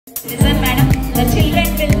Listen, madam. The children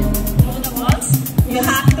will throw the balls. You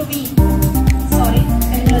have to be. Sorry,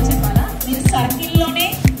 ఎందులో చెప్పాలా? మీరు సర్కిల్ లోనే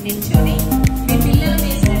నిల్చొని మీ పిల్లలు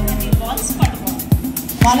వేసినటువంటి బాల్స్ పట్టుకోండి.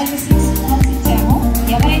 వాళ్ళకి 6 balls ఇచ్చాము.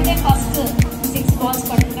 ఎవరైతే ఫస్ట్ 6 balls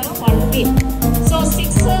పట్టుకుంటారో వాళ్ళు విన్. సో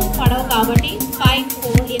 6 పడవు కాబట్టి 5,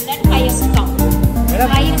 4 in that highest count.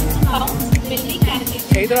 Highest count will be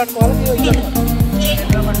calculated. either at quality or either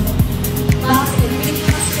last we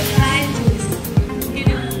must try to this.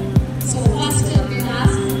 So first we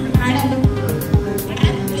ask madam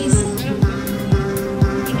please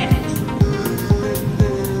take attention.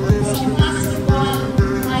 So first ball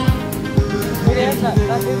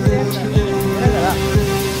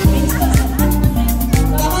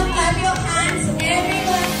come on, clap your hands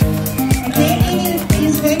everyone. Training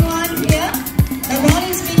is going on here. The ball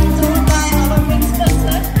is being thrown by our principal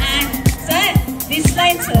sir and sir this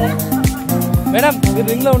line sir. Madam, you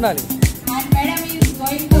ring lo undali. And madam is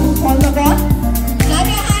going to hold the ball. Clap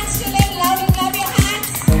your hands children, loudly clap your hands.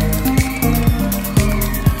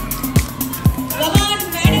 Come on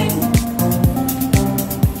madam.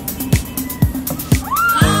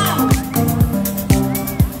 Wow.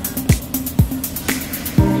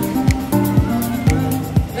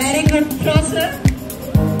 Very good throw sir.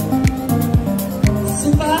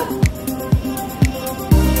 Super.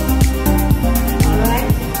 Alright.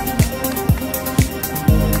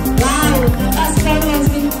 Wow, the first round has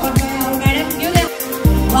been caught by our madam. Give them.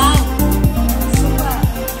 Wow. Super.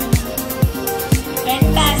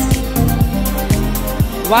 Fantastic.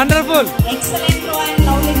 Wonderful. Excellent throw and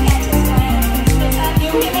lovely catches by our principal sir.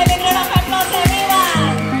 Give him a big round of applause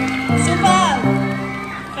everyone. Super.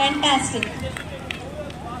 Fantastic.